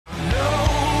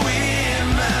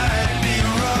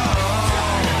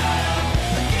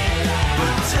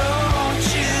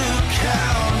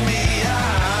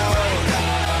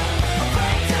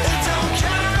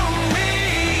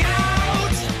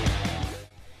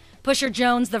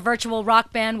Pusherjones, the virtual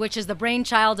rock band, which is the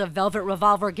brainchild of Velvet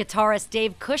Revolver guitarist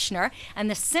Dave Kushner and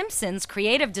the Simpsons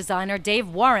creative designer Dave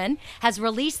Warren, has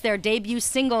released their debut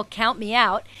single, Count Me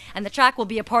Out, and the track will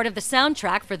be a part of the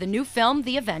soundtrack for the new film,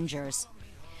 The Avengers.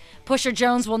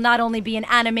 Pusherjones will not only be an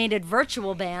animated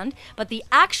virtual band, but the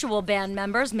actual band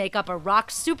members make up a rock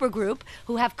supergroup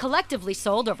who have collectively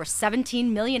sold over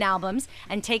 17 million albums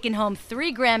and taken home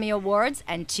 3 Grammy Awards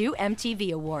and 2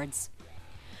 MTV Awards.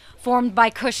 Formed by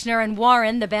Kushner and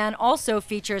Warren, the band also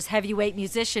features heavyweight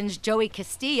musicians Joey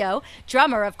Castillo,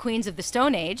 drummer of Queens of the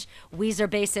Stone Age, Weezer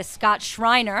bassist Scott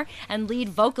Schreiner, and lead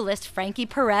vocalist Frankie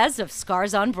Perez of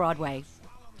Scars on Broadway.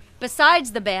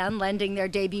 Besides the band lending their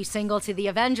debut single to the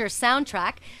Avengers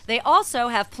soundtrack, they also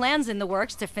have plans in the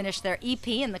works to finish their EP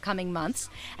in the coming months,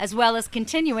 as well as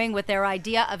continuing with their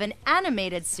idea of an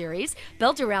animated series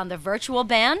built around the virtual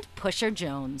band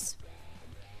Pusherjones.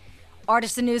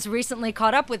 Artisan News recently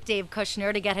caught up with Dave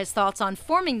Kushner to get his thoughts on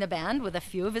forming the band with a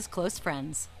few of his close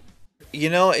friends.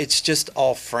 You know, it's just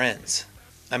all friends.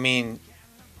 I mean,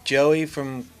 Joey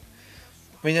from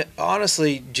Queens of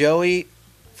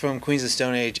the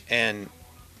Stone Age and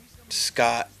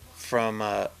Scott from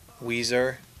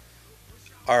Weezer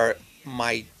are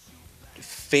my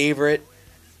favorite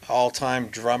all-time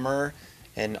drummer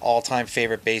and all-time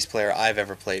favorite bass player I've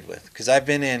ever played with. Because I've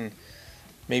been in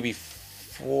maybe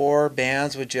 4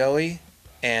 bands with Joey,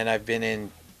 and I've been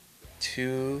in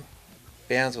 2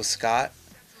 bands with Scott.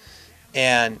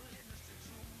 And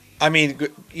I mean,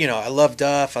 you know, I love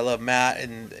Duff, I love Matt,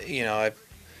 and you know,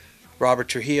 Robert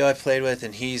Trujillo I played with,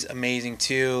 and he's amazing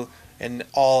too, and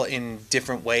all in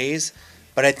different ways.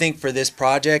 But I think for this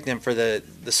project and for the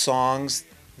songs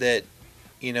that,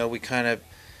 you know, we kind of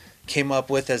came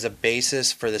up with as a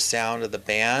basis for the sound of the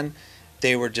band,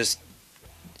 they were just,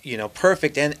 you know,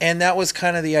 perfect. And that was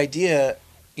kind of the idea,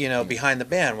 you know, behind the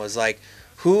band, was like,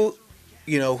 who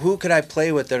could I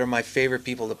play with that are my favorite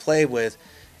people to play with,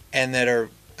 and that are,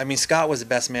 I mean, Scott was the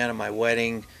best man at my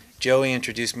wedding. Joey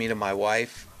introduced me to my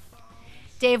wife.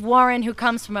 Dave Warren, who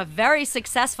comes from a very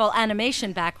successful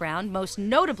animation background, most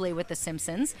notably with The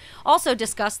Simpsons, also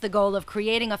discussed the goal of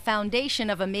creating a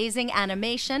foundation of amazing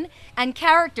animation and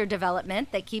character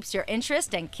development that keeps your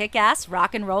interest in kick-ass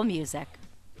rock and roll music.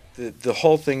 The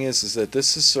whole thing is that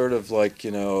this is sort of like, you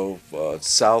know,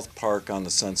 South Park on the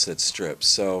Sunset Strip.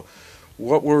 So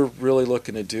what we're really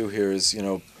looking to do here is, you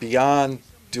know, beyond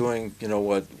doing, you know,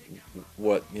 what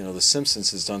you know, The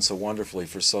Simpsons has done so wonderfully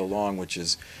for so long, which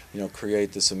is, you know,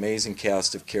 create this amazing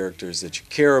cast of characters that you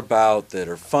care about, that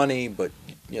are funny but,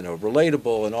 you know,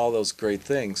 relatable and all those great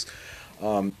things.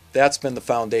 That's been the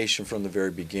foundation from the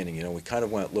very beginning. You know, we kind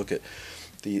of went, look at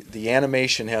the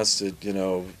animation has to, you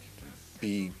know,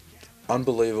 be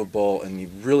unbelievable, and you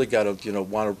really got to, you know,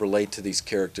 want to relate to these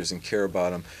characters and care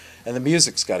about them, and the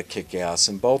music's got to kick ass,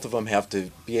 and both of them have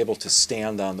to be able to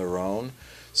stand on their own.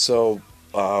 So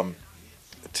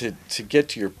to get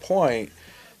to your point,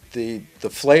 the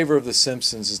flavor of The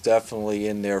Simpsons is definitely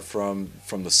in there from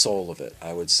the soul of it,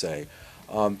 I would say.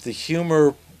 The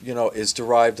humor, you know, is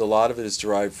derived, a lot of it is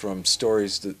derived from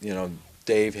stories that, you know,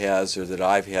 Dave has or that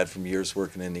I've had from years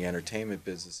working in the entertainment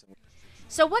business.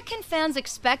 So what can fans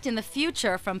expect in the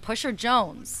future from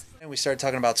Pusherjones? And we started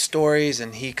talking about stories,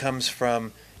 and he comes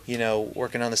from, you know,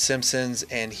 working on The Simpsons,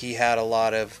 and he had a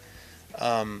lot of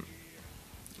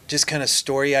just kind of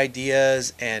story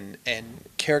ideas and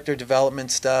character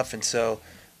development stuff. And so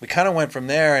we kind of went from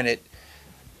there, and it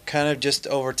kind of just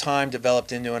over time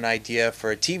developed into an idea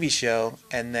for a TV show.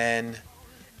 And then,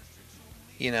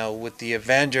 you know, with the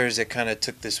Avengers, it kind of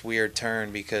took this weird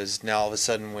turn, because now all of a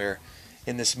sudden we're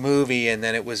in this movie, and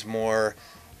then it was more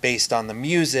based on the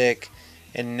music,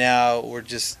 and now we're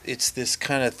just, it's this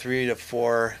kind of 3 to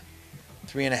 4,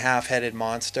 3.5 headed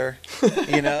monster,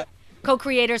 you know?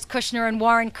 Co-creators Kushner and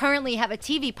Warren currently have a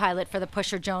TV pilot for the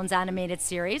Pusherjones animated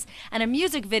series and a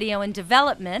music video in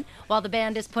development, while the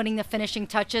band is putting the finishing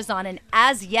touches on an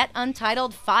as-yet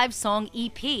untitled 5-song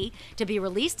EP to be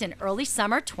released in early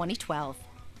summer 2012.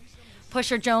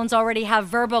 Pusherjones already have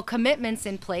verbal commitments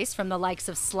in place from the likes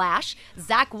of Slash,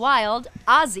 Zakk Wylde,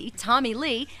 Ozzy, Tommy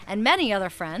Lee, and many other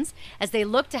friends, as they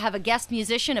look to have a guest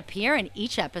musician appear in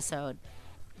each episode.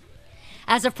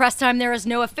 As of press time, there is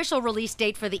no official release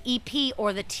date for the EP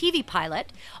or the TV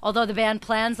pilot, although the band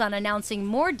plans on announcing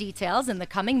more details in the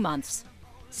coming months.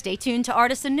 Stay tuned to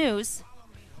Artisan News.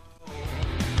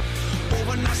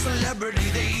 Overnight celebrity,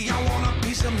 they all want a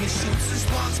piece of me, suits and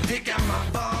spots, pick out my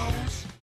bar.